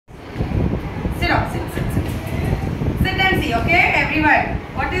Dolly. Okay, everyone.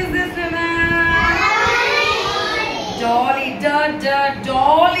 What is this, Rana? Dolly.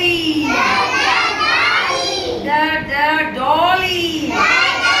 Dolly. Dolly.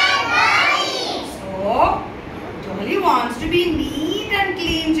 So, Dolly wants to be neat and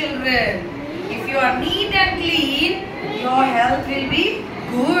clean, children. If you are neat and clean, your health will be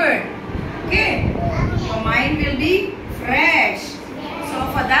good. Okay? Your mind will be fresh. So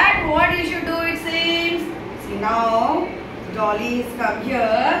for that, what you should do, it seems. See, now Dolly has come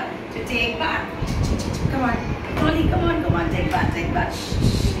here to take bath. Come on, Dolly, come on, take bath.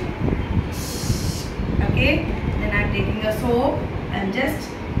 Okay? Then I'm taking the soap and just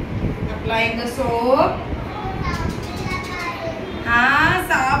applying the soap.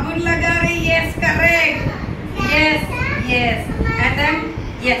 Sabun laga rahi. Yes, correct. Yes. And then,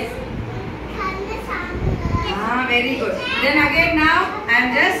 yes. Very good. Then again now,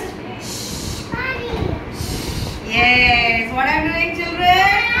 I'm just. Yes. What I'm doing,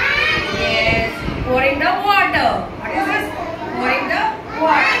 children? Yes. Pouring the water. What is this? Pouring the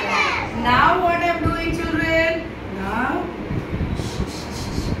water. Now what I'm doing, children? Now,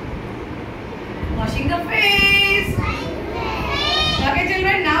 washing the face. Okay,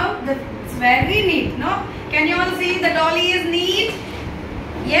 children. Now it's very neat. No? Can you all see the Dolly is neat?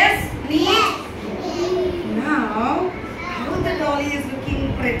 Yes, neat. Now, how the Dolly is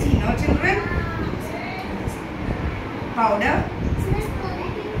looking pretty, no, children? Powder.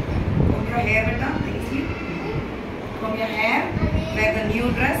 Comb your hair, beta, nicely. Comb your hair. Wear the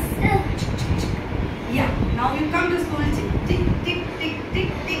new dress. Yeah. Now you come to school. Tick.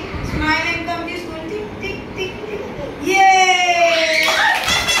 Smile and come to school. Tick. Yay!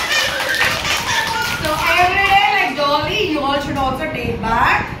 So every day, like Dolly, you all should also take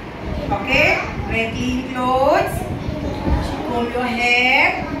bath. Okay? Wear clean clothes. Comb your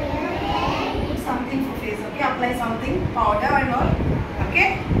hair. Put something for face. Okay? Apply something, powder and all.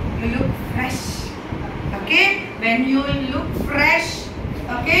 Okay? You look fresh. Okay? When you look fresh,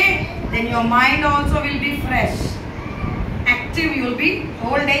 okay, then your mind also will be fresh. Active you will be.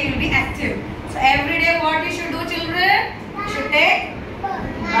 Whole day you will be active. So every day what you should do, children? You should take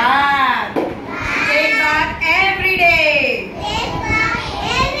bath. Take bath every day.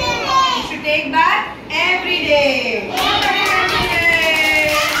 You should take bath every day.